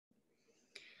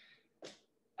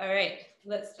All right,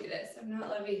 let's do this. I'm not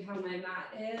loving how my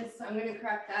mat is, so I'm gonna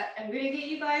correct that. I'm gonna get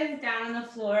you guys down on the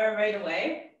floor right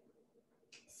away.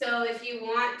 So if you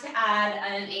want to add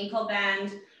an ankle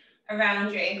band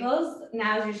around your ankles,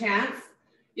 now's your chance.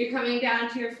 You're coming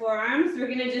down to your forearms. We're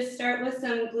gonna just start with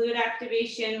some glute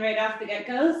activation right off the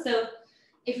get-go. So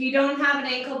if you don't have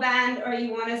an ankle band or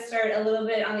you wanna start a little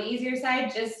bit on the easier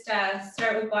side, just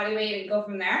start with body weight and go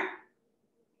from there.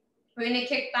 We're gonna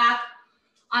kick back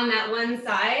on that one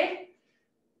side.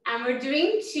 And we're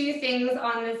doing two things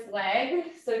on this leg.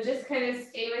 So just kind of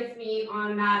stay with me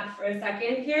on that for a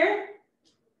second here.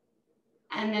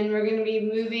 And then we're gonna be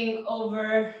moving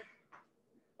over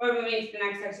or moving to the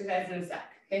next exercise in a sec.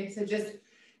 Okay, so just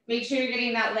make sure you're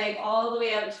getting that leg all the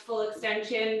way out to full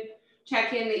extension.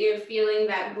 Check in that you're feeling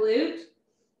that glute.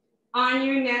 On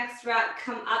your next rep,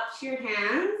 come up to your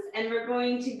hands and we're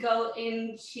going to go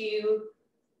into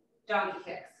donkey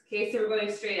kicks. Okay, so we're going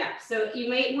straight up. So you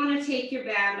might want to take your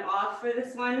band off for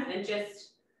this one and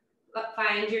just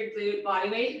find your glute body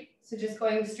weight. So just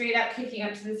going straight up, kicking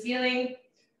up to the ceiling.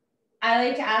 I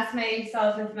like to ask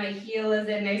myself if my heel is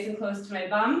in nice and close to my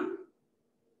bum.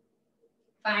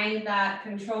 Find that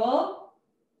control.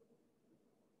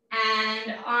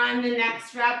 And on the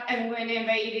next rep, I'm going to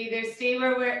invite you to either stay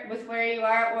with where you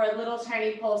are or little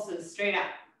tiny pulses straight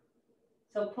up.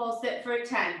 So pulse it for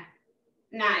 10,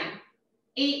 9,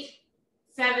 8,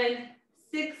 7,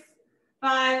 6,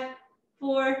 5,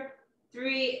 4,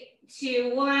 3,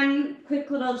 2, 1. Quick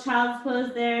little child's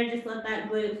pose there. Just let that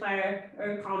glute fire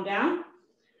or calm down.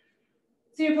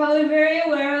 So you're probably very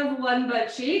aware of one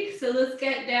butt cheek. So let's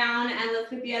get down and let's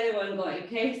get the other one going.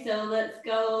 Okay, so let's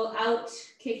go out,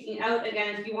 kicking out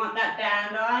again. If you want that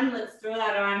band on, let's throw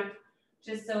that on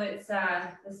just so it's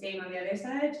the same on the other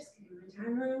side. Just give me my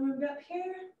timer warmed up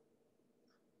here.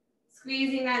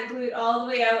 Squeezing that glute all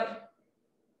the way out.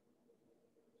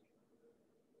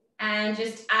 And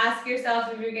just ask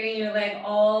yourself if you're getting your leg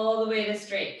all the way to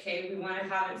straight. Okay, we want to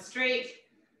have it straight.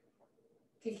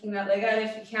 Kicking that leg out.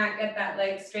 If you can't get that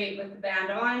leg straight with the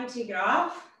band on, take it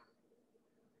off.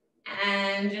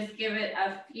 And just give it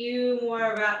a few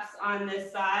more reps on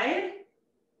this side.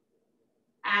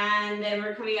 And then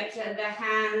we're coming up to the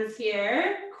hands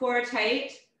here, core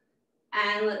tight.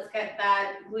 And let's get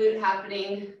that glute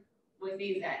happening with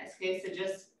these guys. Okay, so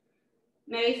just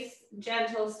nice,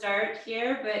 gentle start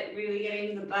here, but really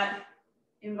getting the butt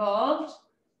involved.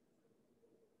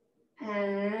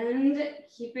 And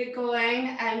keep it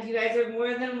going. And you guys are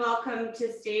more than welcome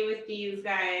to stay with these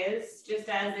guys just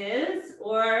as is,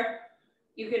 or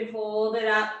you can hold it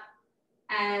up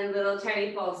and little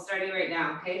tiny pulse starting right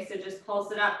now. Okay, so just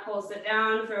pulse it up, pulse it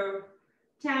down for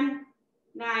 10,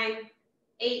 9,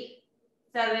 8,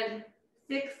 7,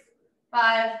 6,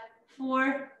 5,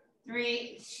 4,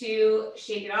 3, 2,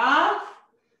 shake it off.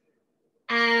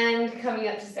 And coming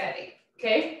up to standing.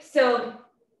 Okay, so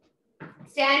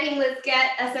standing, let's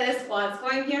get a set of squats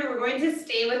going here. We're going to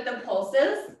stay with the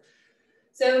pulses.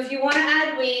 So if you want to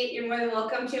add weight, you're more than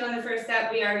welcome to on the first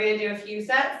set. We are going to do a few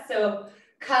sets. So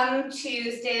come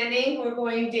to standing, we're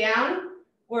going down.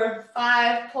 We're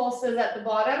 5 pulses at the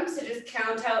bottom. So just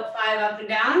count out 5 up and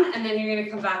down, and then you're going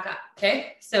to come back up.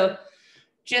 Okay, so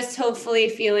just hopefully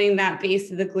feeling that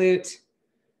base of the glute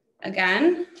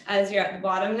again as you're at the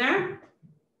bottom there.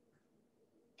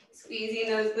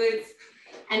 Squeezing those glutes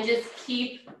and just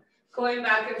keep going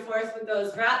back and forth with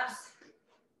those reps.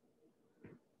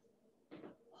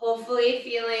 Hopefully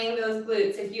feeling those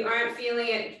glutes. If you aren't feeling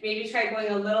it, maybe try going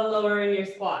a little lower in your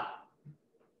squat.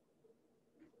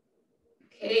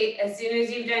 Okay, as soon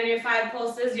as you've done your 5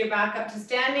 pulses, you're back up to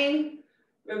standing.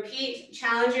 Repeat,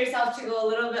 challenge yourself to go a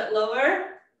little bit lower.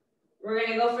 We're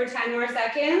gonna go for 10 more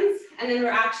seconds, and then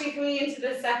we're actually coming into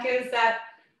the second set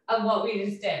of what we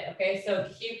just did, okay? So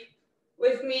keep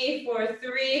with me for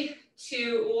 3,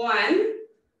 2, 1,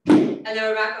 and then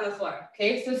we're back on the floor,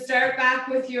 okay? So start back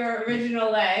with your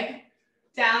original leg,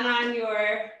 down on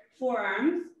your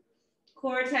forearms,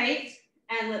 core tight,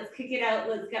 and let's kick it out.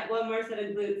 Let's get one more set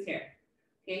of glutes here.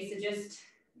 Okay, so just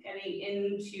getting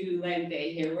into leg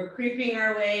day here. We're creeping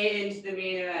our way into the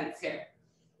main events here.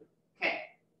 Okay.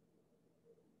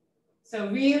 So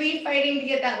really fighting to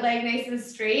get that leg nice and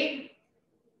straight.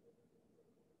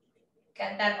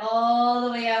 Get that all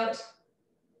the way out.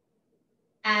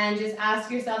 And just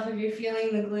ask yourself if you're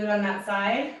feeling the glute on that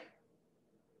side.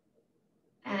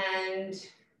 And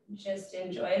just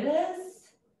enjoy this.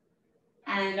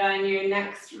 And on your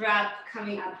next rep,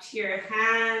 coming up to your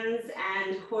hands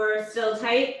and core still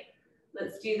tight.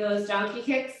 Let's do those donkey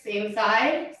kicks, same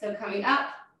side. So coming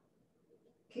up,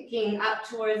 kicking up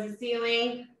towards the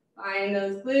ceiling. Find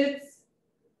those glutes.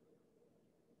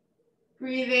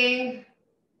 breathing.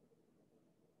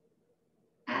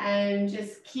 And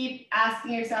just keep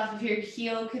asking yourself if your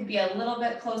heel could be a little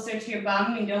bit closer to your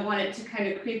bum. You don't want it to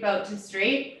kind of creep out to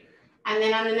straight. And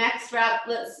then on the next rep,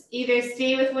 let's either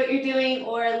stay with what you're doing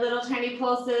or little tiny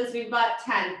pulses. We've got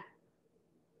 10.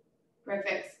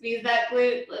 Perfect. Squeeze that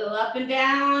glute, little up and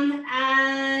down.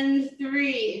 And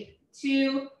 3,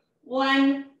 2,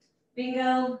 1.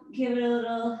 Bingo. Give it a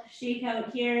little shake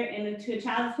out here into a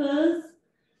child's pose.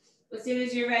 As soon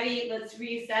as you're ready, let's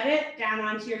reset it down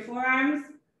onto your forearms.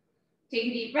 Take a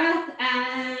deep breath,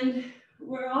 and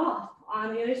we're off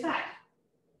on the other side.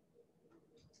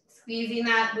 Squeezing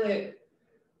that glute.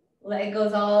 Leg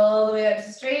goes all the way up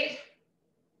to straight.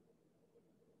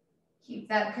 Keep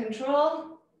that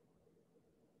control.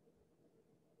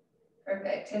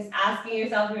 Perfect. Just asking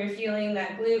yourself if you're feeling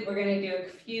that glute. We're going to do a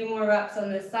few more reps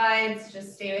on the sides.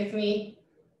 Just stay with me.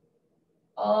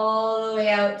 All the way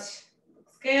out.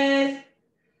 Looks good.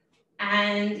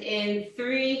 And in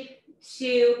 3,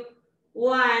 2,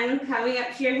 1, coming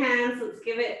up to your hands. Let's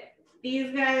give it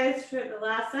these guys for the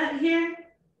last set here.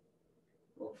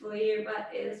 Hopefully your butt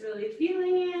is really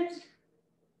feeling it.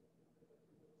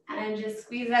 And just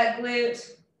squeeze that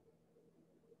glute.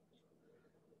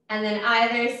 And then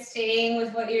either staying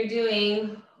with what you're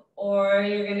doing or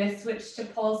you're gonna switch to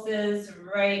pulses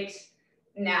right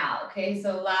now. Okay,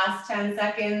 so last 10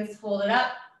 seconds, hold it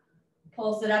up.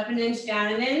 Pulse it up an inch,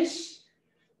 down an inch.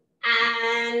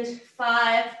 And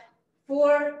 5,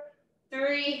 4,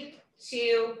 3,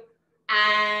 2,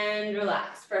 and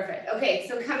relax. Perfect. Okay,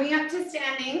 so coming up to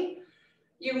standing,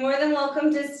 you're more than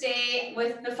welcome to stay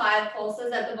with the 5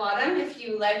 pulses at the bottom if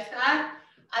you like that.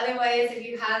 Otherwise, if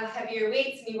you have heavier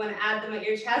weights and you want to add them at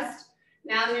your chest,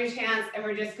 now's your chance, and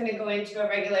we're just going to go into a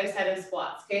regular set of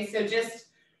squats. Okay, so just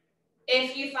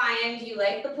if you find you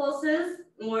like the pulses,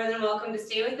 more than welcome to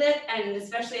stay with it, and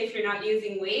especially if you're not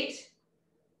using weight,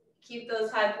 keep those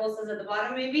 5 pulses at the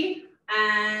bottom maybe,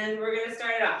 and we're going to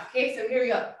start it off. Okay, so here we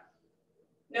go.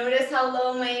 Notice how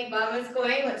low my bum is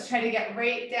going. Let's try to get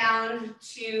right down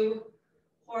to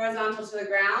horizontal to the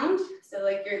ground. So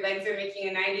like your legs are making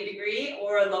a 90 degree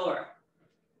or lower.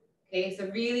 Okay, so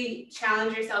really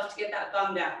challenge yourself to get that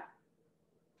bum down.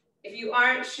 If you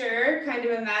aren't sure, kind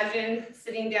of imagine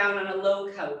sitting down on a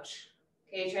low couch.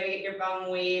 Okay, try to get your bum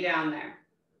way down there.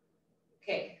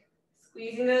 Okay,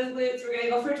 squeezing those glutes. We're gonna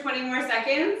go for 20 more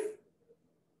seconds.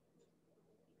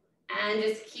 And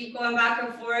just keep going back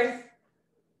and forth.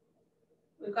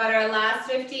 We've got our last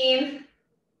 15.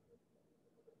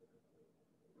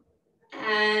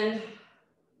 And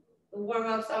the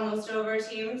warm-up's almost over,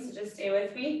 team, so just stay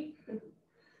with me.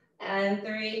 And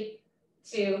 3,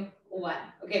 2, 1.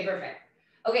 Okay, perfect.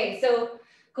 Okay, so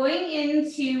going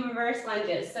into reverse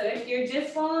lunges. So if you're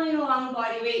just following along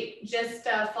body weight, just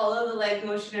follow the leg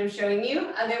motion I'm showing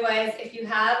you. Otherwise, if you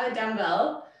have a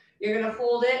dumbbell, you're gonna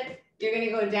hold it, you're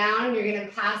gonna go down, you're gonna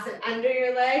pass it under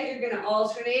your leg, you're gonna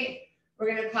alternate, we're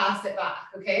gonna pass it back,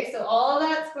 okay? So all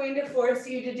that's going to force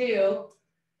you to do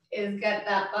is get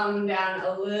that bum down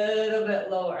a little bit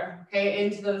lower, okay,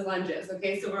 into those lunges,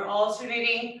 okay? So we're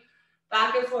alternating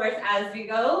back and forth as we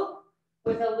go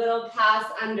with a little pass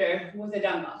under with a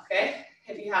dumbbell, okay,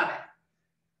 if you have it.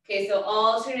 Okay, so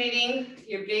alternating,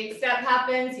 your big step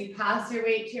happens, you pass your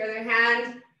weight to your other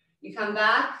hand, you come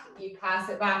back, you pass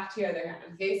it back to your other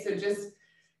hand, okay? So just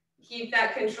keep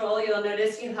that control. You'll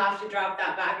notice you have to drop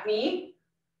that back knee.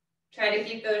 Try to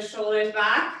keep those shoulders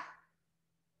back.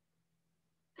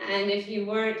 And if you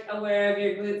weren't aware of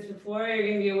your glutes before, you're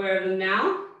going to be aware of them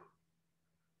now.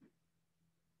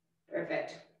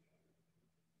 Perfect.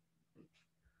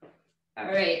 All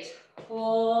right,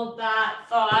 hold that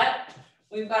thought.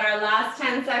 We've got our last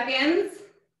 10 seconds.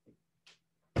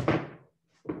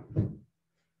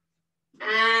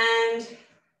 And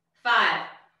 5,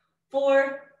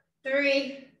 4,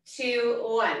 3, 2,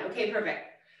 1. Okay, perfect.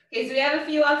 Okay, so we have a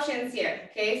few options here.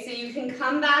 Okay, so you can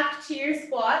come back to your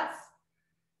squats.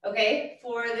 Okay,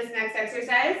 for this next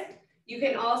exercise. You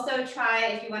can also try,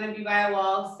 if you want to be by a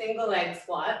wall, single leg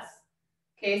squats.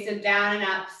 Okay, so down and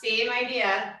up, same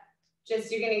idea,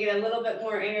 just you're going to get a little bit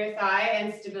more inner thigh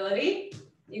and stability.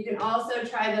 You can also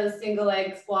try those single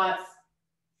leg squats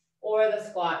or the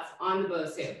squats on the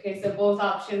Bosu. Okay, so both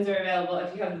options are available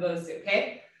if you have the Bosu,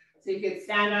 okay? So you can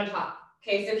stand on top.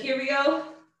 Okay, so here we go.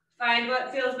 Find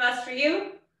what feels best for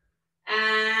you.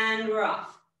 And we're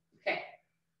off. Okay.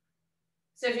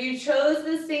 So if you chose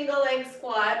the single leg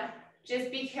squat,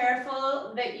 just be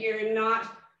careful that you're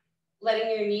not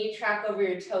letting your knee track over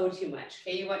your toe too much,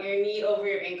 okay? You want your knee over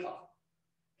your ankle,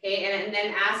 okay? And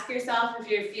then ask yourself if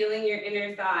you're feeling your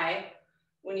inner thigh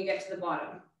when you get to the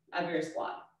bottom of your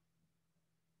squat,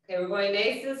 Okay, we're going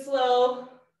nice and slow.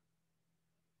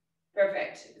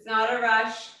 Perfect. It's not a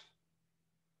rush.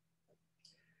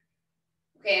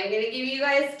 Okay, I'm gonna give you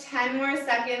guys 10 more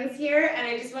seconds here, and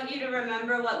I just want you to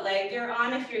remember what leg you're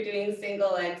on if you're doing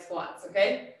single leg squats,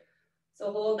 okay?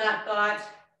 So hold that thought.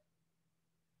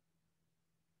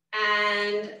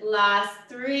 And last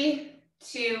 3,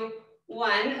 2,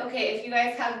 1. Okay, if you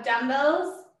guys have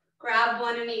dumbbells, grab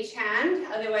one in each hand.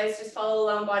 Otherwise, just follow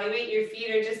along body weight. Your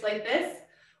feet are just like this.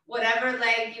 Whatever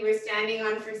leg you were standing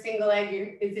on for single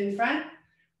leg is in front.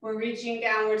 We're reaching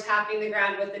down, we're tapping the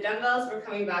ground with the dumbbells, we're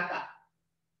coming back up.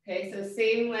 Okay, so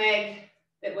same leg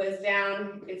that was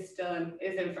down is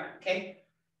in front, okay?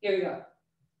 Here we go.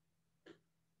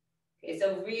 Okay,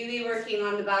 so really working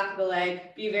on the back of the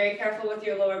leg. Be very careful with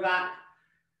your lower back.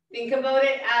 Think about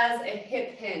it as a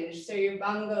hip hinge. So your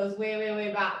bum goes way, way,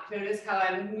 way back. Notice how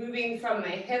I'm moving from my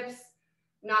hips,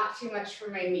 not too much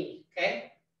from my knee, okay?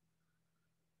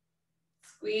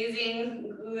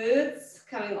 Squeezing glutes,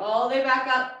 coming all the way back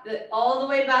up. All the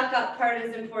way back up part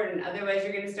is important. Otherwise,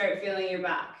 you're gonna start feeling your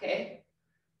back, okay?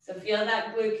 So feel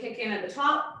that glute kick in at the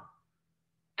top.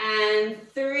 And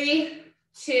 3,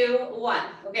 2, 1.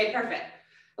 Okay, perfect.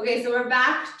 Okay, so we're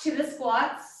back to the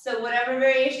squats. So whatever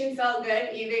variation felt good,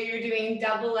 either you're doing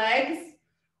double legs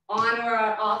on or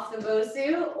off the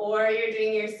BOSU, or you're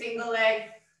doing your single leg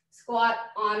squat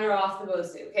on or off the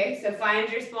BOSU, okay? So find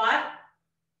your spot.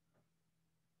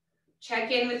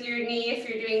 Check in with your knee if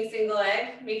you're doing single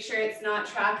leg. Make sure it's not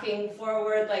tracking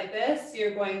forward like this.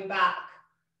 You're going back,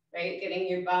 right? Getting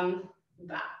your bum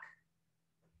back.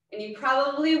 And you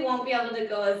probably won't be able to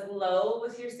go as low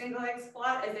with your single leg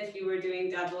squat as if you were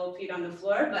doing double feet on the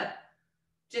floor, but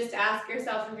just ask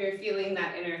yourself if you're feeling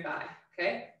that inner thigh,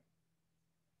 okay?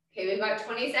 Okay, we've got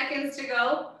 20 seconds to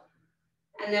go,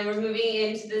 and then we're moving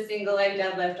into the single leg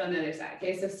deadlift on the other side,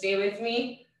 okay? So stay with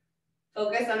me.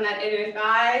 Focus on that inner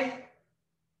thigh.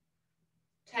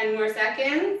 10 more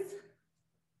seconds.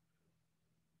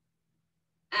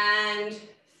 And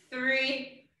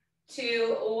 3,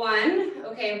 2, 1.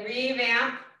 Okay,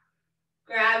 revamp.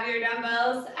 Grab your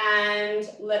dumbbells and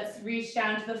let's reach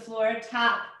down to the floor,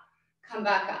 tap, come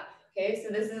back up. Okay,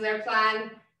 so this is our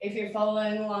plan. If you're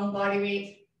following along body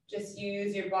weight, just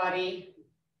use your body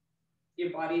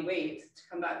weight to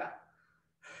come back up.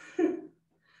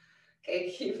 Okay,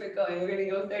 keep it going. We're gonna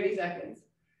go 30 seconds.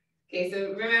 Okay,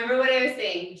 so remember what I was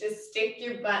saying. Just stick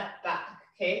your butt back,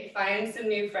 okay? Find some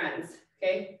new friends,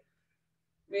 okay?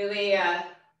 Really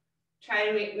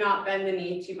try to not bend the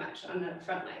knee too much on the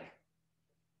front leg.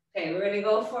 Okay, we're gonna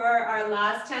go for our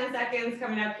last 10 seconds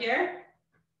coming up here.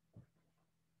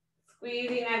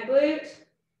 Squeezing that glute.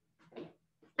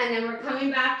 And then we're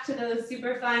coming back to those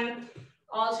super fun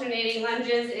alternating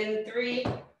lunges in 3,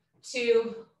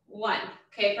 2, 1.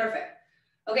 Okay, perfect.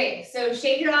 Okay, so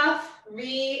shake it off,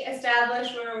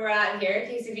 re-establish where we're at here.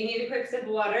 Okay, so if you need a quick sip of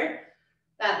water,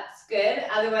 that's good.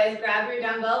 Otherwise, grab your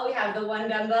dumbbell. We have the one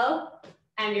dumbbell,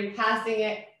 and you're passing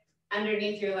it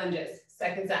underneath your lunges.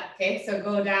 Second set, okay? So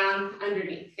go down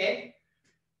underneath, okay?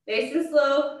 Nice and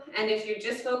slow, and if you're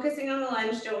just focusing on the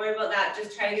lunge, don't worry about that.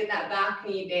 Just try to get that back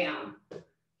knee down,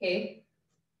 okay?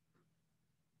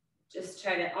 Just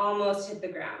try to almost hit the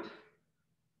ground.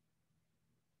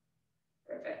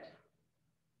 Perfect.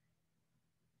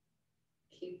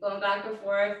 Keep going back and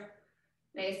forth,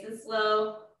 nice and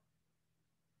slow.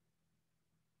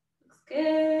 Looks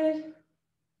good.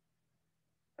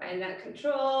 Find that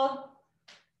control.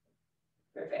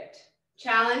 Perfect.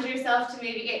 Challenge yourself to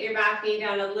maybe get your back knee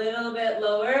down a little bit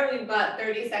lower. We've got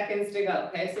 30 seconds to go,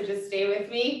 okay? So just stay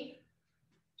with me.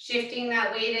 Shifting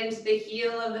that weight into the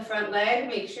heel of the front leg.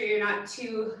 Make sure you're not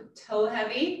too toe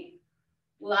heavy.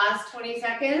 Last 20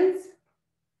 seconds.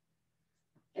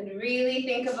 And really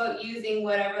think about using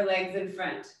whatever leg's in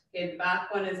front. Okay, the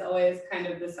back one is always kind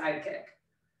of the sidekick.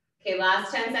 Okay,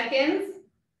 last 10 seconds.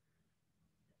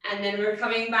 And then we're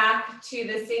coming back to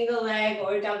the single leg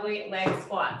or double leg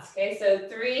squats. Okay, so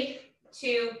 3,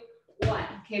 2, 1.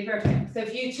 Okay, perfect. So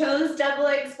if you chose double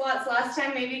leg squats last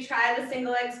time, maybe try the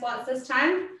single leg squats this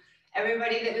time.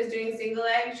 Everybody that was doing single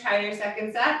leg, try your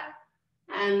second set.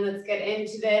 And let's get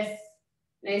into this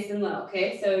nice and low,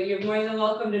 okay? So you're more than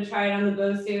welcome to try it on the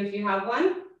BOSU if you have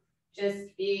one.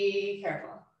 Just be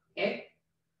careful, okay?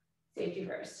 Safety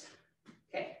first.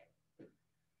 Okay.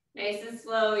 Nice and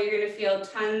slow, you're gonna feel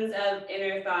tons of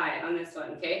inner thigh on this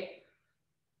one, okay?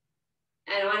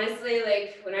 And honestly,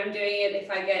 like when I'm doing it,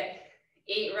 if I get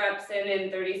 8 reps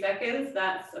in 30 seconds,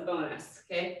 that's a bonus,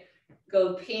 okay?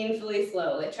 Go painfully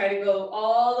slow. Like try to go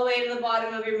all the way to the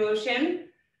bottom of your motion.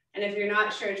 And if you're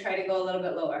not sure, try to go a little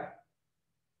bit lower.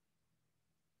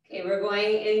 Okay, we're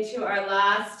going into our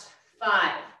last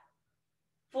 5,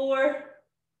 4,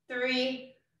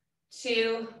 3,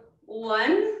 2,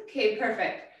 1. Okay,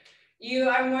 perfect. You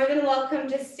are more than welcome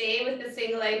to stay with the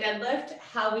single leg deadlift,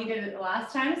 how we did it the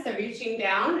last time. So reaching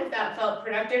down, if that felt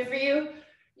productive for you.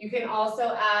 You can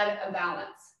also add a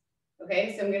balance.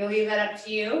 Okay, so I'm gonna leave that up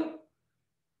to you.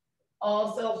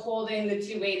 Also holding the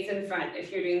 2 weights in front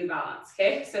if you're doing the balance,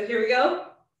 okay? So here we go.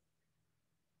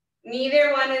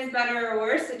 Neither one is better or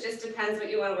worse, it just depends what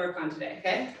you wanna work on today,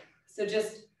 okay? So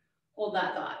just hold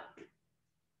that thought.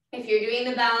 If you're doing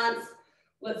the balance,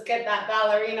 let's get that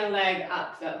ballerina leg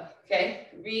up though, okay?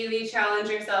 Really challenge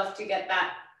yourself to get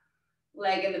that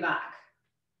leg in the back.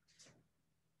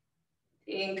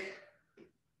 Think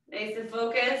nice and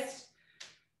focused.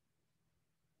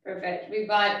 Perfect. We've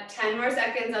got 10 more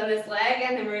seconds on this leg,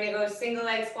 and then we're gonna go single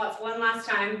leg squats one last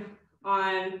time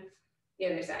on the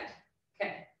other side.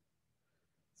 Okay.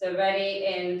 So ready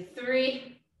in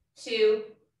 3, 2,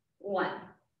 1.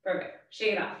 Perfect.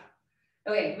 Shake it off.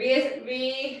 Okay,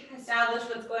 re-establish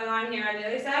what's going on here on the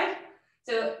other side.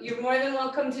 So you're more than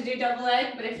welcome to do double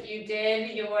leg, but if you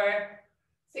did your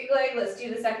single leg, let's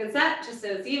do the second set just so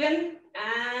it's even,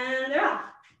 and they're off.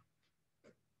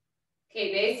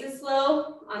 Okay, base is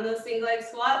slow on those single leg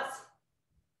squats.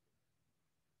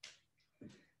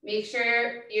 Make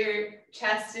sure your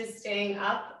chest is staying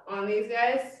up on these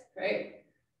guys, right?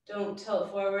 Don't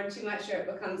tilt forward too much or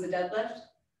it becomes a deadlift.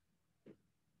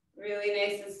 Really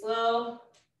nice and slow.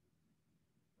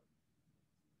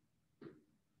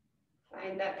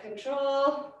 Find that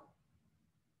control.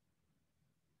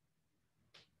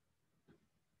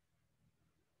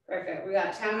 Perfect, we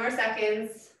got 10 more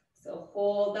seconds. So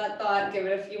hold that thought, give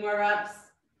it a few more reps.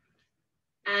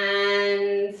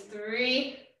 And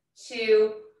 3,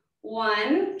 2,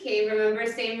 1. Okay,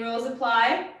 remember same rules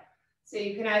apply. So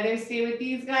you can either stay with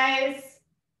these guys,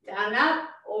 down and up,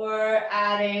 or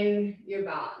add in your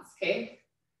balance, okay?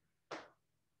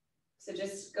 So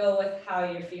just go with how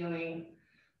you're feeling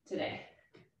today,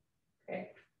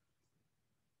 okay?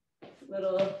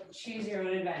 Little choose your own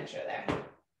adventure there.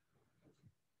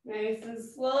 Nice and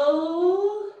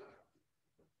slow.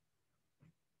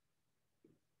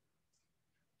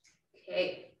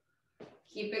 Okay,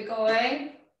 keep it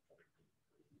going.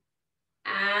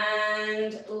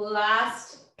 And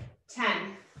last 10,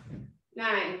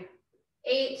 9,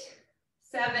 8,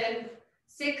 7,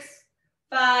 6,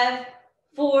 5,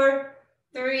 4,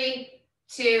 3,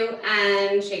 2,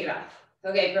 and shake it off.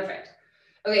 Okay, perfect.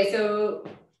 Okay, so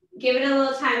give it a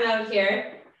little time out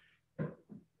here.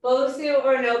 Bosu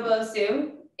or no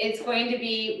Bosu, it's going to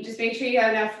be, just make sure you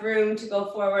have enough room to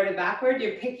go forward and backward.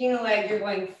 You're picking a leg, you're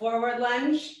going forward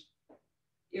lunge,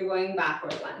 you're going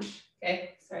backward lunge,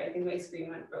 okay? Sorry, I think my screen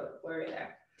went blurry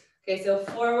there. Okay, so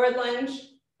forward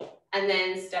lunge, and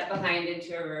then step behind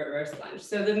into a reverse lunge.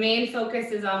 So the main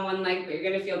focus is on one leg, but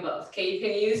you're gonna feel both. Okay, you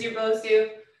can use your Bosu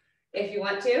if you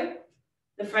want to.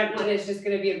 The front one is just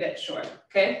gonna be a bit short,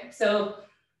 okay? So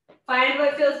find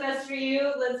what feels best for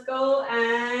you. Let's go,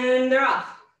 and they're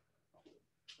off.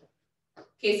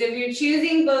 Okay, so if you're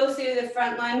choosing Bosu, the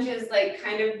front lunge is like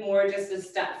kind of more just a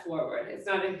step forward. It's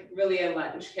not really a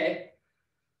lunge, okay?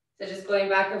 So just going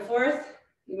back and forth.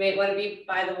 You might want to be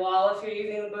by the wall if you're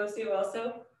using the Bosu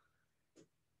also.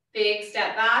 Big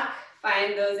step back,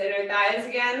 find those inner thighs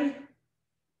again.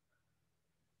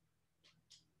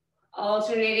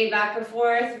 Alternating back and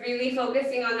forth, really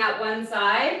focusing on that one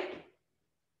side.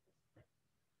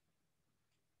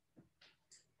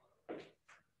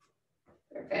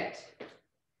 Perfect.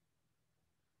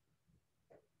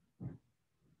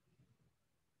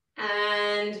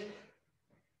 And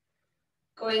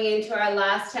going into our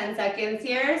last 10 seconds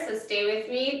here, so stay with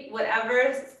me.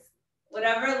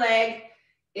 Whatever leg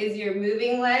is your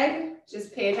moving leg,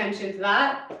 just pay attention to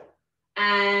that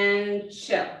and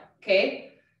chill,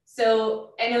 okay?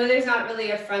 So I know there's not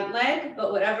really a front leg,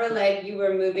 but whatever leg you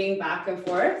were moving back and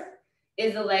forth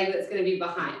is the leg that's gonna be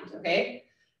behind, okay?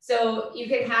 So you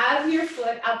can have your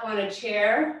foot up on a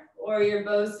chair or your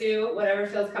Bosu, whatever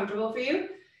feels comfortable for you.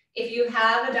 If you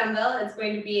have a dumbbell, it's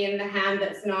going to be in the hand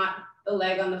that's not the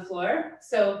leg on the floor.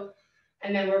 So,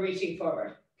 and then we're reaching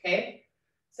forward, okay?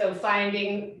 So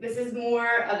finding, this is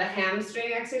more of a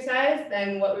hamstring exercise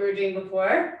than what we were doing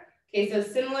before. Okay, so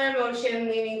similar motion,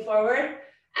 leaning forward.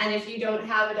 And if you don't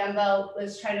have a dumbbell,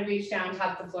 let's try to reach down,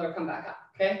 tap the floor, come back up,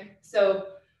 okay? So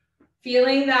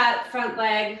feeling that front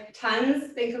leg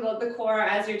tons, think about the core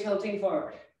as you're tilting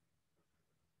forward.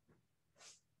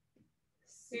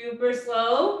 Super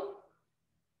slow.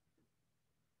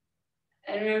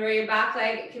 And remember your back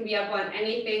leg can be up on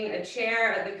anything, a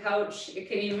chair, or the couch. It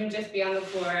could even just be on the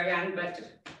floor again, but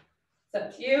it's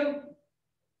up to you.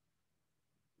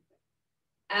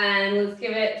 And let's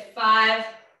give it 5,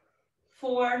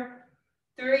 4,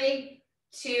 3,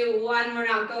 2, 1. We're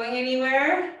not going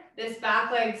anywhere. This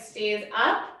back leg stays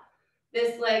up.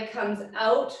 This leg comes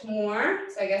out more.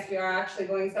 So I guess we are actually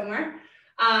going somewhere.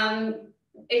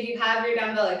 If you have your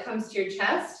dumbbell, it comes to your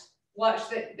chest. Watch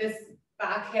that this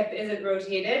back hip isn't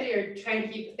rotated. You're trying to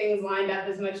keep things lined up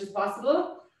as much as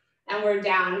possible. And we're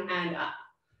down and up.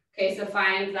 Okay, so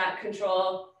find that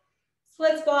control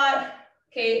split squat.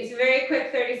 Okay, it's a very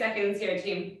quick 30 seconds here,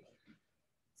 team.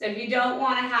 So if you don't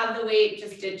want to have the weight,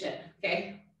 just ditch it,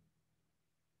 okay?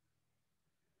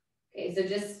 Okay, so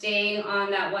just staying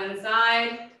on that one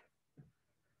side.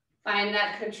 Find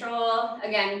that control.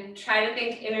 Again, try to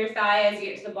think inner thigh as you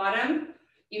get to the bottom.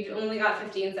 You've only got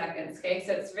 15 seconds, okay?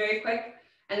 So it's very quick.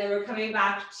 And then we're coming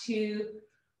back to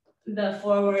the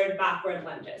forward, backward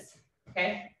lunges,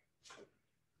 okay?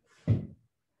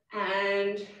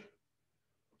 And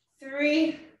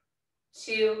 3,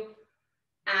 2,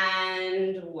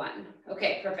 and 1.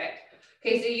 Okay, perfect.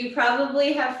 Okay, so you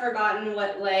probably have forgotten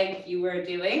what leg you were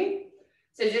doing.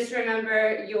 So just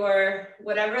remember your,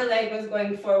 whatever leg was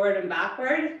going forward and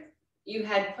backward, you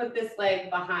had put this leg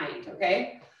behind,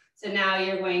 okay? So now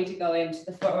you're going to go into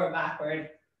the forward, backward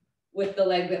with the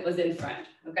leg that was in front,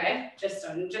 okay? Just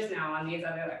now on these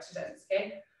other exercises,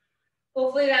 okay?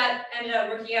 Hopefully that ended up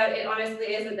working out. It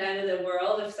honestly isn't the end of the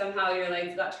world if somehow your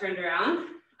legs got turned around.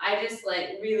 I just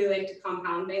really like to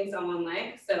compound things on one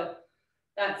leg. So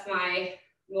that's my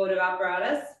mode of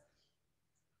apparatus.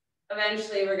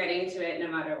 Eventually we're getting to it no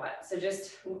matter what. So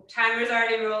just timer's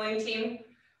already rolling, team.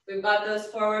 We've got those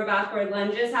forward, backward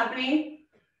lunges happening.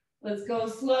 Let's go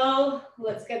slow.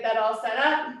 Let's get that all set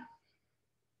up.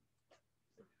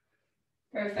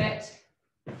 Perfect.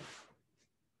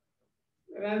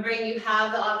 Remembering you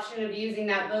have the option of using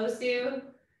that Bosu if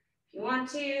you want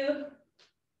to.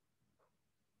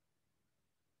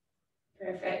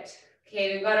 Perfect.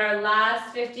 Okay, we've got our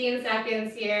last 15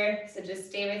 seconds here. So just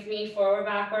stay with me, forward,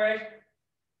 backward.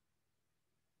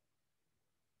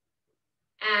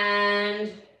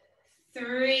 And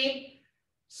 3,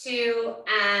 2,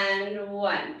 and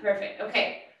 1. Perfect.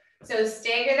 Okay, so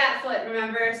stagger that foot,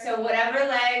 remember. So whatever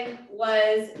leg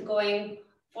was going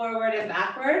forward and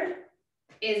backward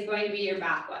is going to be your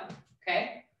back one,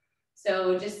 okay?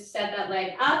 So just set that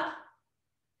leg up,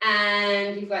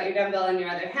 and you've got your dumbbell in your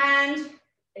other hand,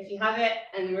 if you have it,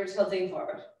 and we're tilting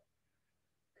forward.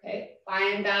 Okay,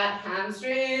 find that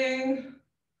hamstring.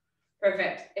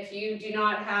 Perfect. If you do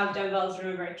not have dumbbells,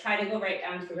 remember, try to go right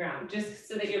down to the ground, just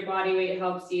so that your body weight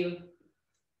helps you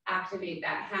activate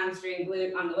that hamstring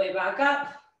glute on the way back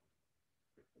up.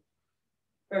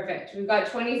 Perfect. We've got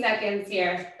 20 seconds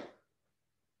here.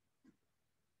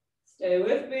 Stay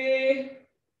with me.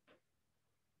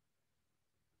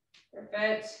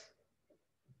 Perfect.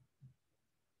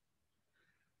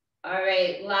 All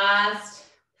right, last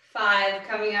 5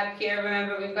 coming up here.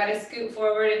 Remember, we've got to scoot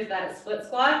forward into that split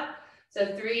squat.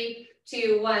 So 3,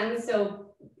 2, 1.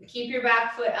 So keep your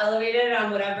back foot elevated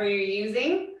on whatever you're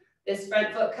using. This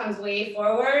front foot comes way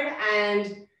forward.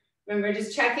 And remember,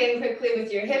 just check in quickly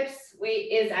with your hips.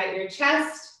 Weight is at your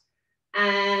chest.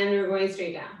 And we're going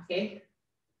straight down, okay?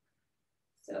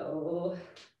 So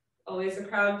always a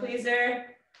crowd pleaser.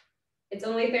 It's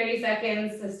only 30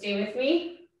 seconds, so stay with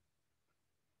me.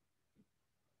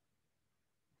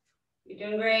 You're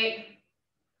doing great.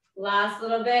 Last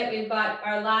little bit, we've got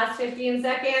our last 15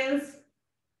 seconds.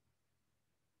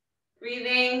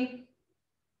 Breathing.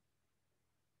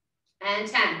 And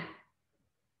 10.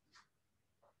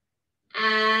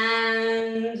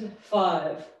 And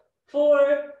 5,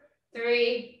 4,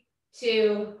 3,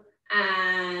 2,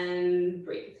 and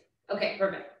breathe. Okay,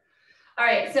 perfect. All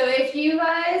right, so if you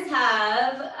guys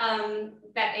have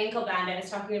that ankle band I was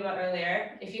talking about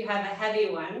earlier, if you have a heavy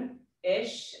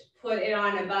one-ish, put it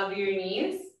on above your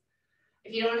knees.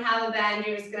 If you don't have a band,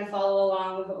 you're just gonna follow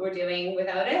along with what we're doing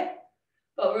without it.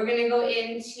 But we're gonna go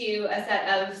into a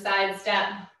set of side step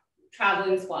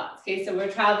traveling squats. Okay, so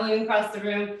we're traveling across the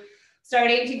room,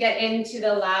 starting to get into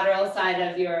the lateral side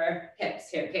of your hips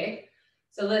here, okay?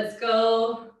 So let's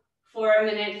go for a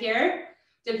minute here.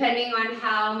 Depending on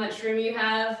how much room you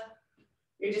have,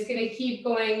 you're just gonna keep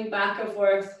going back and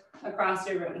forth across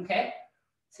your room, okay?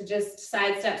 So just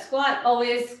side step squat,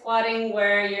 always squatting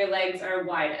where your legs are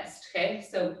widest, okay?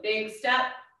 So big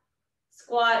step,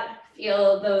 squat,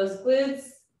 feel those glutes,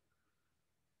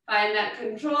 find that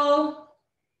control,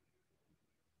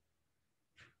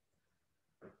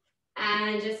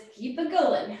 and just keep it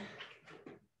going.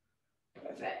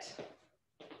 Perfect.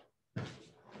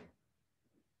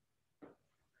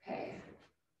 Okay.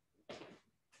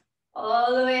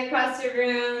 All the way across your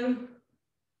room.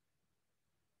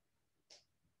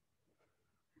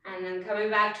 And then coming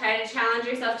back, try to challenge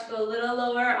yourself to go a little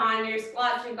lower on your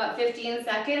squats. We've got 15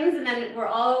 seconds, and then we're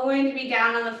all going to be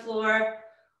down on the floor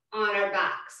on our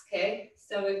backs, okay?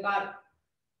 So we've got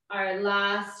our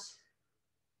last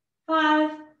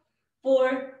 5,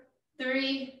 4,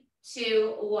 3,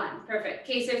 2, 1. Perfect.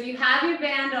 Okay, so if you have your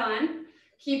band on,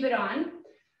 keep it on.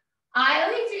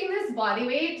 I like doing this body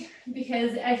weight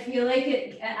because I feel like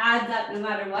it adds up no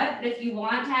matter what. But if you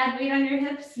want to add weight on your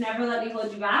hips, never let me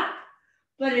hold you back.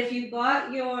 But if you've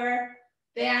got your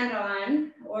band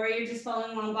on or you're just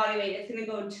following along body weight, it's going to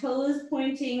go toes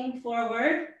pointing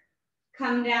forward,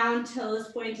 come down, toes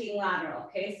pointing lateral.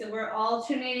 Okay, so we're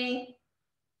alternating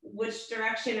which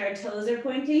direction our toes are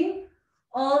pointing.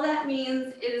 All that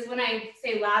means is when I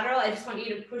say lateral, I just want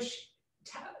you to push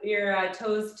your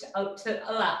toes out to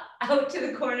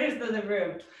the corners of the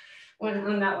room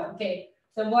on that one. Okay,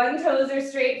 so one toes are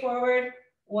straight forward,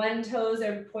 one toes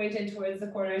are pointed towards the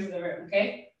corners of the room.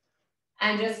 Okay,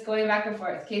 and just going back and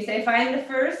forth. Okay, so I find the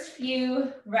first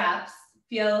few reps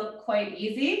feel quite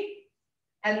easy,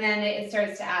 and then it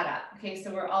starts to add up. Okay,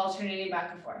 so we're alternating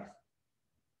back and forth.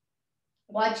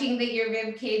 Watching that your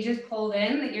rib cage is pulled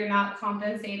in, that you're not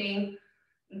compensating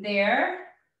there,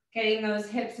 getting those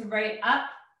hips right up,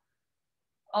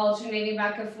 alternating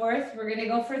back and forth. We're gonna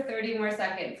go for 30 more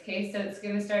seconds, okay? So it's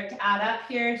gonna start to add up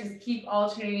here. Just keep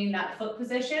alternating that foot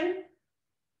position.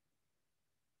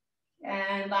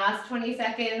 And last 20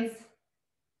 seconds.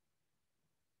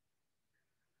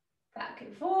 Back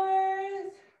and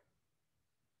forth.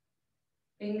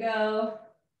 Bingo.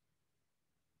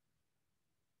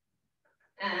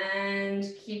 And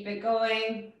keep it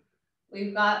going.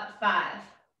 We've got 5,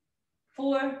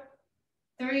 4,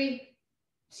 3,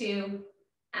 2,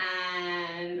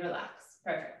 and relax.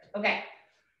 Perfect. Okay.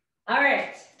 All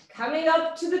right. Coming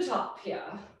up to the top here.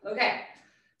 Okay.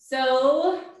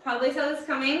 So probably saw this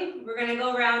coming. We're going to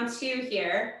go round 2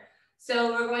 here.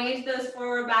 So we're going into those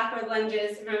forward backward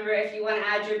lunges. Remember, if you want to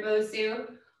add your Bosu,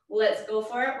 let's go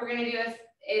for it. We're going to do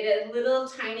it a little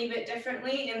tiny bit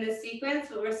differently in this sequence,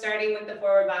 but we're starting with the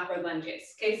forward backward lunges.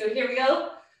 Okay, so here we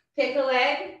go. Pick a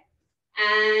leg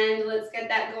and let's get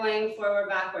that going forward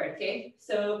backward. Okay,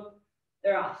 so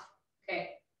they're off.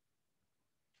 Okay.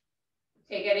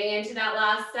 Okay, getting into that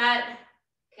last set.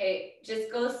 Okay,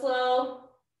 just go slow.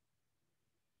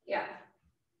 Yeah.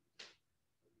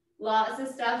 Lots of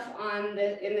stuff in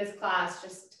this class.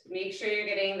 Just make sure you're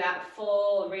getting that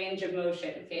full range of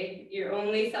motion, okay? You're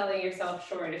only selling yourself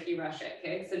short if you rush it,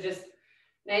 okay? So just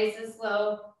nice and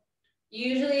slow.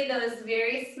 Usually those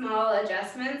very small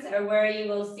adjustments are where you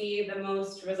will see the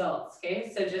most results,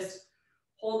 okay? So just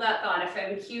hold that thought. If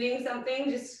I'm cueing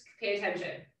something, just pay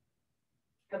attention.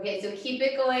 Okay, so keep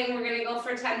it going. We're gonna go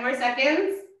for 10 more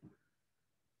seconds.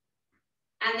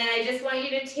 And then I just want you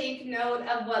to take note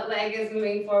of what leg is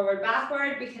moving forward,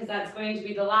 backward, because that's going to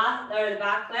be the last or the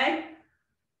back leg.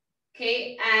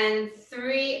 Okay, and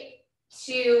 3,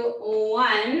 2,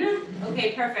 1.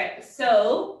 Okay, perfect.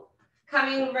 So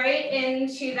coming right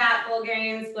into that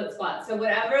Bulgarian split squat. So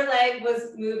whatever leg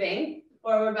was moving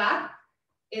forward, back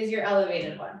is your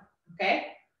elevated one. Okay,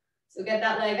 so get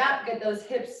that leg up, get those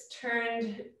hips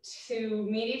turned to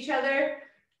meet each other,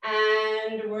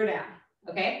 and we're down.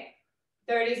 Okay.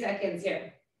 30 seconds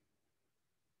here.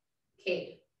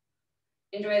 Okay,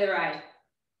 enjoy the ride.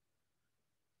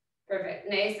 Perfect,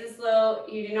 nice and slow.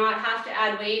 You do not have to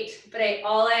add weight, but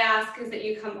all I ask is that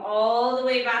you come all the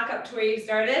way back up to where you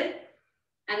started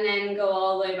and then go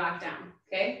all the way back down,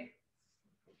 okay?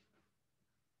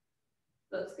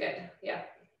 Looks good, yeah.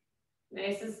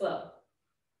 Nice and slow.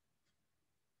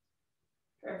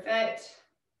 Perfect.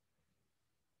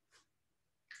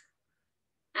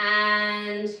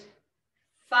 And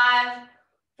 5,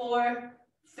 4,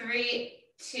 3,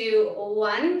 2,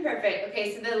 1. Perfect.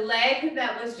 Okay, so the leg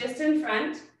that was just in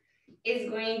front is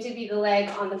going to be the leg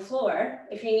on the floor.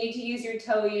 If you need to use your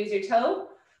toe, use your toe.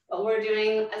 But we're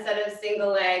doing a set of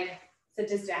single leg sit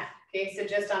to stand. Okay, so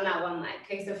just on that one leg.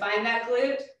 Okay, so find that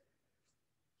glute.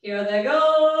 Here they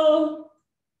go.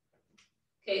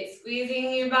 Okay,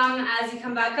 squeezing your bum as you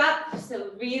come back up.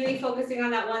 So really focusing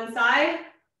on that one side.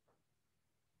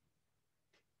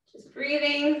 Just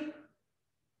breathing.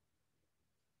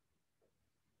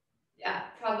 Yeah,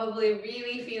 probably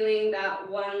really feeling that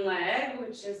one leg,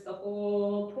 which is the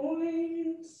whole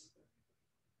point.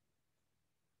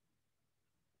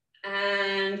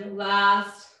 And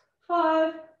last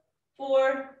 5,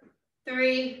 4,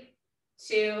 3,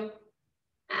 2,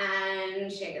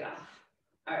 and shake it off.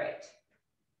 All right,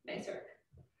 nice work.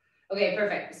 Okay,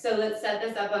 perfect. So let's set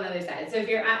this up on the other side. So if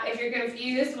you're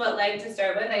confused what leg to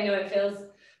start with, I know it feels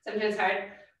sometimes hard.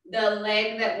 the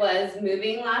leg that was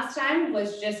moving last time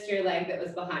was just your leg that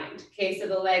was behind. Okay, so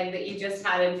the leg that you just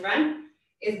had in front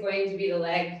is going to be the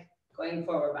leg going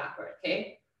forward, backward,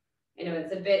 okay? I know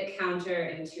it's a bit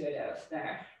counterintuitive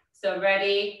there. So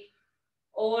ready,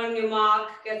 on your mark,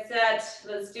 get set,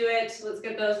 let's do it. Let's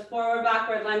get those forward,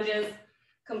 backward lunges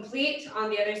complete on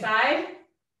the other side.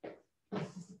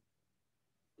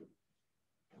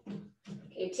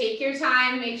 Okay, take your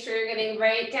time, make sure you're getting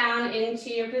right down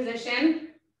into your position.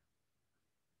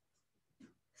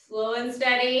 Slow and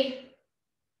steady.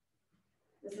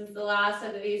 This is the last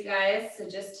set of these guys, so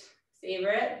just savor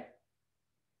it.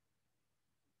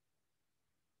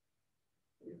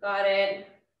 You've got it.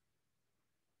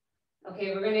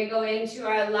 Okay, we're gonna go into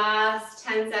our last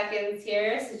 10 seconds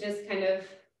here, so just kind of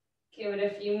give it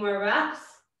a few more reps.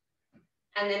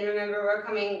 And then remember, we're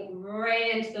coming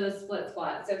right into those split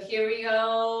squats. So here we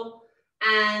go,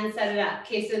 and set it up.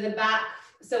 Okay, so the back,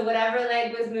 so whatever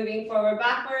leg was moving forward,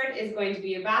 backward is going to be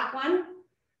your back one.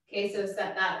 Okay, so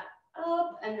set that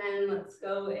up, and then let's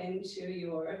go into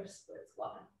your split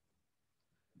squat.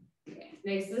 Okay,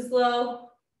 nice and slow.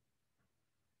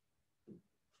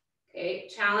 Okay,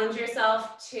 challenge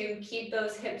yourself to keep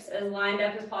those hips as lined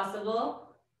up as possible.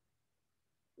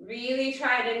 Really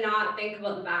try to not think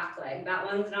about the back leg. That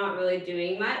one's not really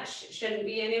doing much. Shouldn't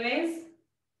be anyways.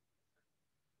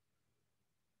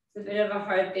 It's a bit of a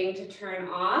hard thing to turn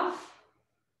off.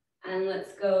 And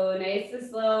let's go nice and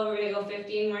slow. We're gonna go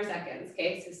 15 more seconds.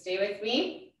 Okay, so stay with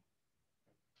me.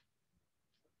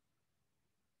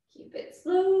 Keep it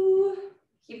slow,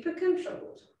 keep it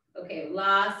controlled. Okay,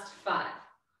 last 5,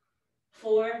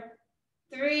 4,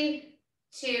 3,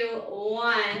 2,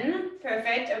 1.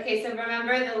 Perfect. Okay, so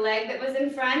remember the leg that was in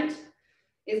front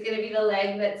is going to be the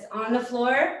leg that's on the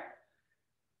floor.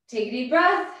 Take a deep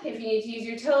breath. If you need to use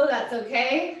your toe, that's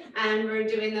okay. And we're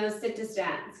doing those sit to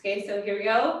stands. Okay, so here we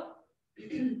go.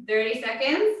 30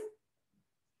 seconds.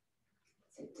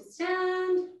 Sit to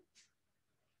stand.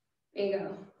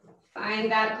 Bingo.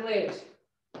 Find that glute.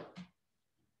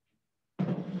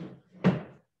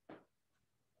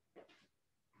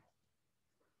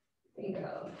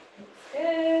 Bingo. That's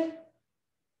good.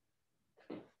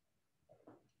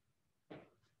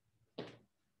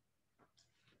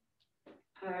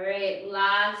 All right,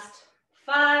 last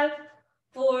 5,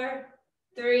 4,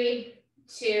 3,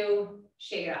 2,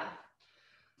 shake it off.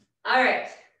 All right,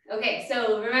 okay,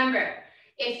 so remember,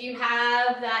 if you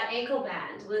have that ankle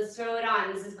band, let's throw it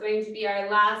on. This is going to be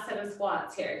our last set of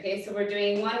squats here, okay? So we're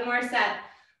doing one more set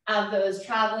of those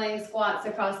traveling squats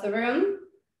across the room.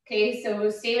 Okay, so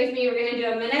stay with me, we're gonna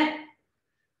do a minute.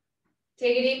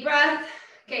 Take a deep breath,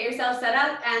 get yourself set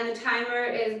up, and the timer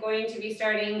is going to be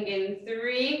starting in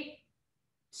 3,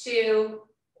 2,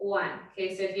 1.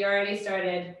 Okay, so if you already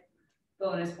started,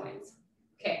 bonus points.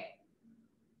 Okay.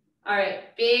 All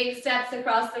right, big steps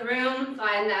across the room,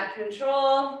 find that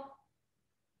control.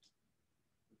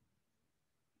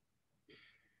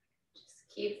 Just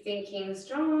keep thinking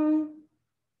strong.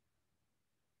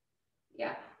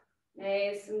 Yeah,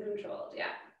 nice and controlled,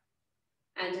 yeah.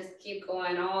 And just keep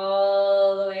going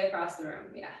all the way across the room,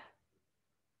 yeah.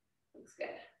 Looks good.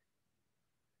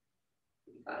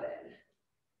 You got it.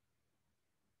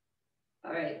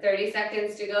 All right, 30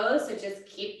 seconds to go, so just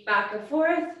keep back and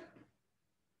forth.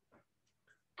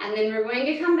 And then we're going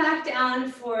to come back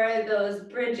down for those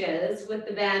bridges with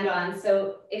the band on.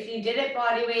 So if you did it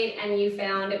body weight and you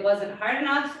found it wasn't hard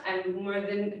enough, I'm more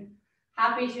than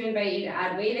happy to invite you to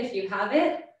add weight if you have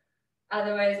it.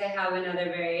 Otherwise, I have another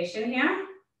variation here.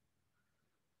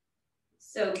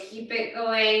 So keep it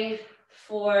going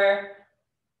for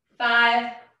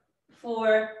 5,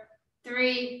 4,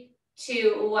 3,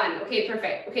 2, 1. Okay,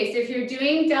 perfect. Okay, so if you're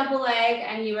doing double leg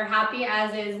and you were happy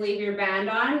as is, leave your band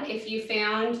on. If you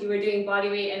found you were doing body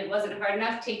weight and it wasn't hard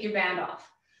enough, take your band off.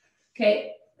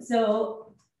 Okay,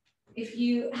 so if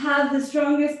you have the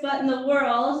strongest butt in the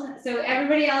world, so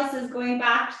everybody else is going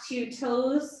back to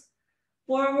toes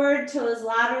forward, toes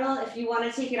lateral. If you want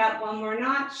to take it up one more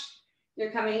notch,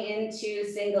 you're coming into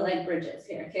single leg bridges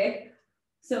here, okay?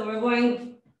 So we're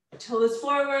going toes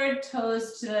forward,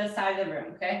 toes to the side of the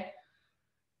room, okay?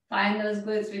 Find those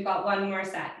glutes, we've got one more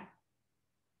set.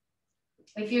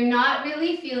 If you're not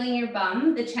really feeling your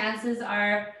bum, the chances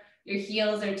are your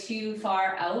heels are too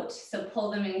far out, so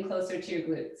pull them in closer to your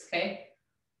glutes, okay?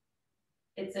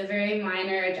 It's a very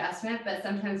minor adjustment, but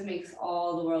sometimes makes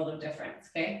all the world of difference,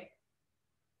 okay?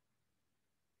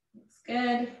 Looks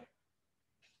good.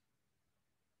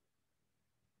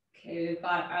 Okay, we've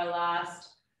got our last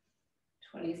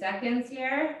 20 seconds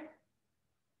here.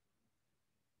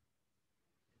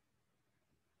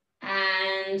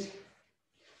 And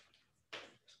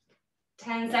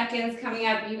 10 seconds coming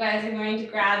up. You guys are going to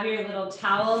grab your little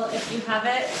towel if you have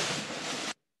it.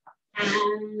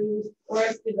 And, or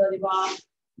a stability ball.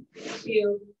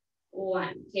 2,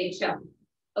 1. Okay, chill.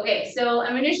 Okay, so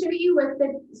I'm going to show you with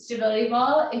the stability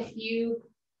ball. If you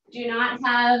do not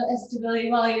have a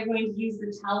stability ball, you're going to use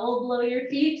the towel below your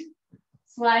feet,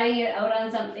 sliding it out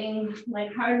on something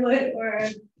like hardwood or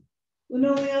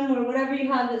linoleum or whatever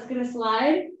you have that's going to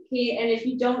slide. Okay, and if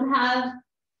you don't have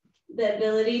the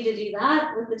ability to do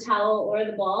that with the towel or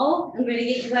the ball, I'm going to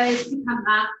get you guys to come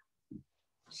back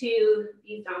to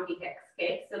these donkey kicks.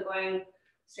 Okay, so going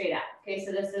straight up. Okay,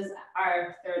 so this is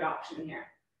our third option here.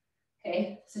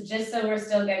 Okay, so just so we're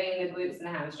still getting the glutes and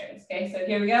the hamstrings. Okay, so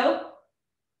here we go.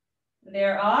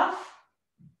 They're off.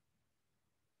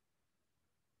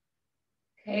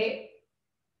 Okay,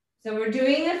 so we're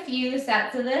doing a few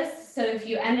sets of this. So if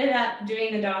you ended up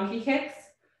doing the donkey kicks,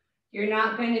 you're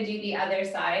not going to do the other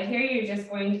side here. You're just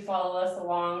going to follow us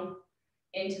along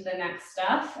into the next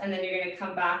stuff. And then you're going to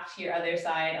come back to your other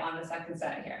side on the second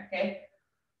set here. Okay.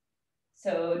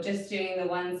 So just doing the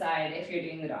one side if you're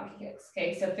doing the donkey kicks.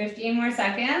 Okay, so 15 more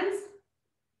seconds.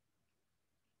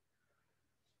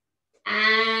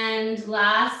 And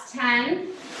last 10.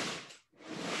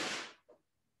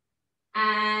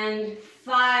 And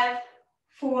 5,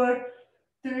 4,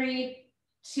 3,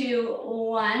 2,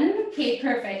 1. Okay,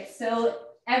 perfect. So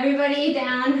everybody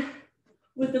down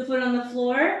with the foot on the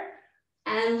floor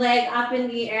and leg up in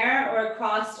the air or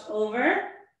crossed over.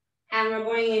 And we're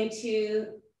going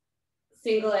into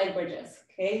single leg bridges.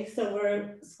 Okay, so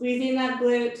we're squeezing that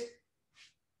glute.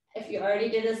 If you already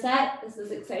did a set, this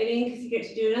is exciting because you get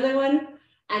to do another one,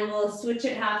 and we'll switch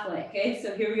it halfway. Okay,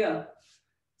 so here we go.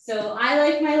 So I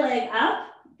like my leg up,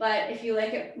 but if you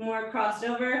like it more crossed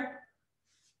over,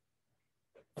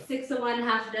 6 of one,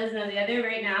 half a dozen of the other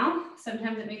right now.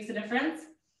 Sometimes it makes a difference.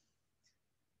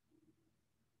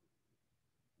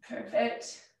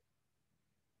 Perfect.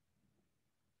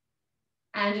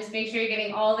 And just make sure you're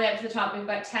getting all the way up to the top. We've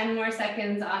got 10 more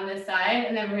seconds on this side,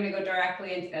 and then we're going to go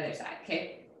directly into the other side.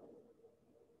 Okay.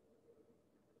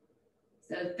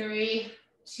 So 3,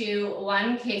 2,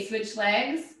 1. Okay, switch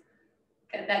legs.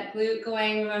 Get that glute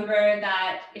going. Remember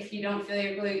that if you don't feel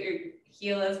your glute, your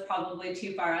heel is probably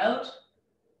too far out.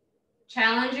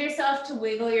 Challenge yourself to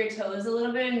wiggle your toes a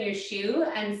little bit in your shoe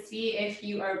and see if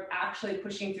you are actually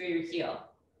pushing through your heel.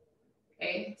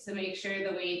 Okay, so make sure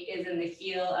the weight is in the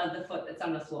heel of the foot that's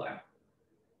on the floor.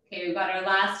 Okay, we've got our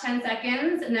last 10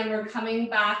 seconds, and then we're coming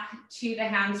back to the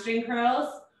hamstring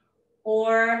curls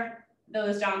or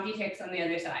those donkey kicks on the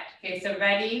other side. Okay, so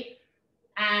ready,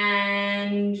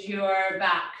 and you're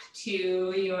back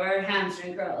to your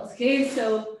hamstring curls. Okay,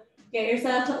 so get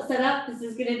yourself set up. This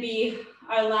is going to be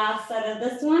our last set of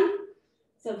this one.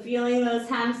 So feeling those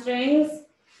hamstrings.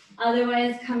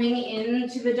 Otherwise, coming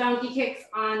into the donkey kicks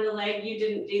on the leg you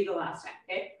didn't do the last time,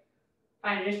 okay?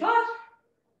 Find your spot.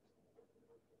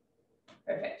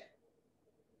 Perfect.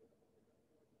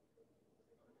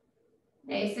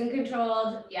 Nice and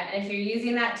controlled. Yeah, and if you're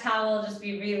using that towel, just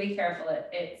be really careful.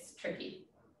 It's tricky.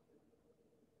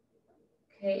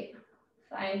 Okay,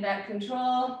 find that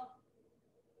control.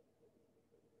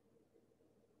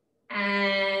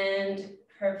 And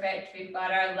perfect. We've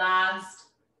got our last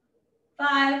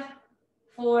 5,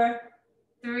 4,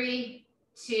 3,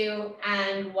 2,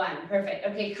 and 1. Perfect.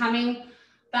 Okay, coming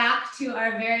back to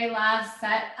our very last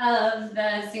set of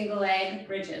the single leg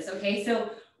bridges. Okay,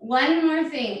 so one more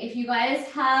thing. If you guys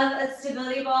have a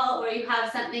stability ball or you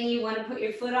have something you want to put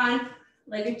your foot on,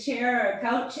 like a chair or a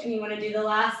couch, and you want to do the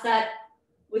last set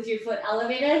with your foot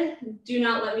elevated, do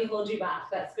not let me hold you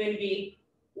back. That's going to be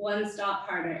one stop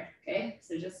harder. Okay,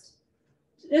 so just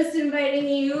inviting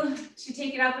you to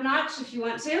take it up a notch if you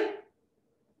want to. Looks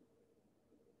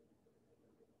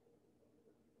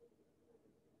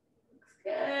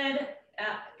good.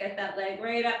 Yeah, get that leg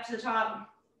right up to the top.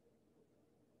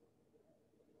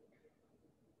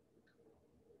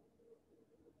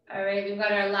 All right, we've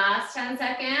got our last 10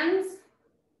 seconds.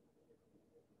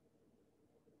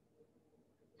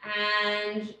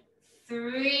 And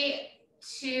 3,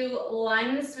 2,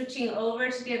 1, switching over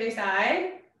to the other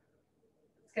side.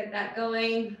 Let's get that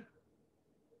going.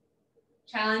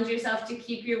 Challenge yourself to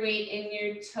keep your weight in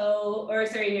your toe, or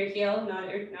sorry, in your heel, not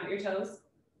your toes.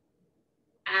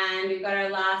 And we've got our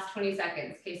last 20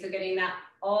 seconds. Okay, so getting that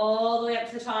all the way up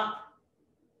to the top,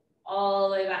 all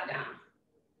the way back down.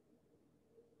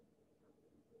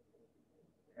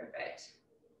 Perfect.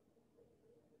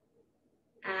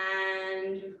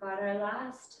 And we've got our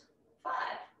last 5,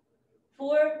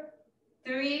 4,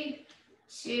 3,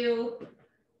 2,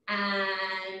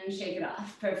 and shake it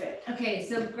off. Perfect. Okay,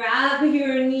 so grab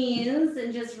your knees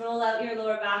and just roll out your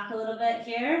lower back a little bit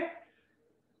here.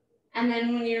 And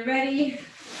then when you're ready,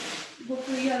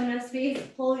 hopefully you have enough space,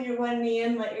 pull your one knee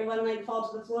in, let your one leg fall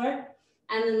to the floor.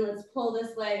 And then let's pull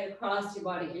this leg across your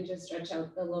body and just stretch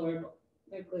out the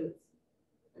glutes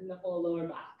and the whole lower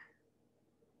back.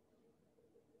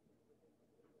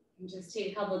 And just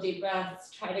take a couple deep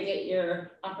breaths. Try to get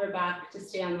your upper back to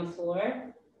stay on the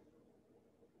floor.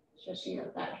 Stretching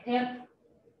out that hip.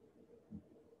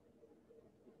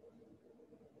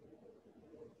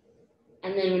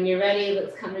 And then when you're ready,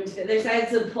 let's come into the other side.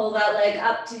 So pull that leg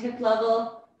up to hip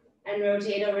level and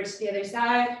rotate over to the other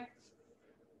side.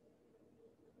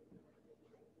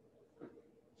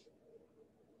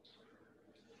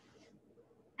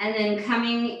 And then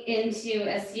coming into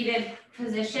a seated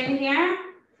position here,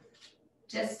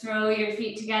 just throw your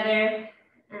feet together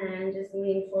and just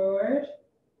lean forward.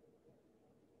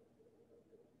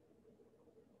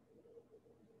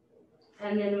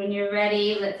 And then when you're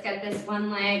ready, let's get this one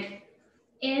leg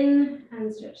in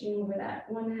and stretching over that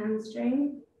one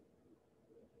hamstring.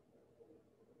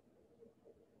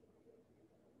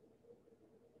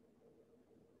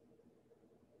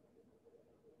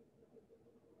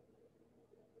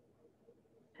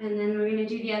 And then we're gonna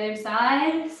do the other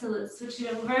side. So let's switch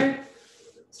it over.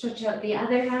 Stretch out the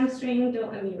other hamstring.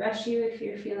 Don't let me rush you if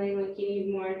you're feeling like you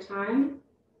need more time.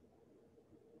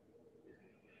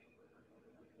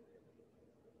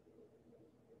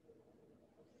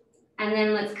 And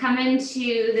then let's come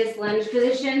into this lunge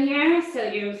position here. So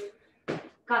you've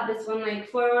got this one leg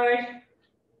forward.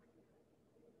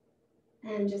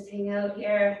 And just hang out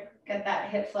here. Get that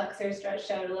hip flexor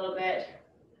stretched out a little bit.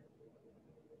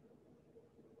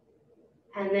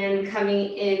 And then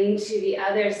coming into the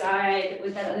other side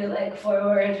with that other leg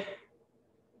forward.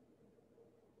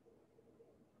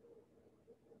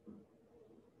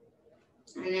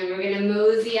 And then we're gonna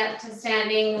mosey up to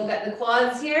standing. We'll get the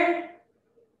quads here.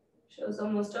 Show's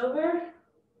almost over.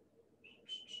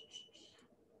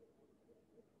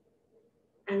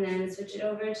 And then switch it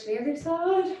over to the other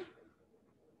side.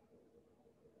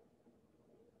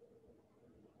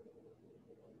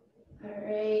 All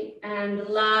right, and the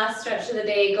last stretch of the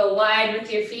day, go wide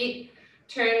with your feet,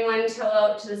 turn one toe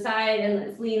out to the side, and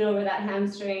let's lean over that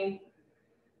hamstring.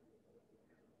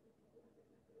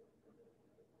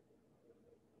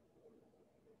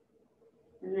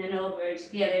 And then over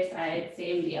to the other side,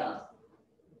 same deal.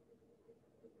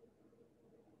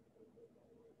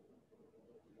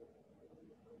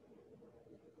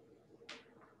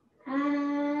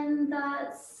 And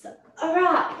that's a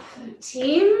wrap,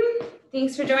 team.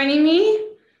 Thanks for joining me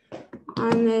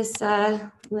on this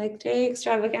leg day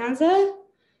extravaganza.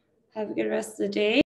 Have a good rest of the day.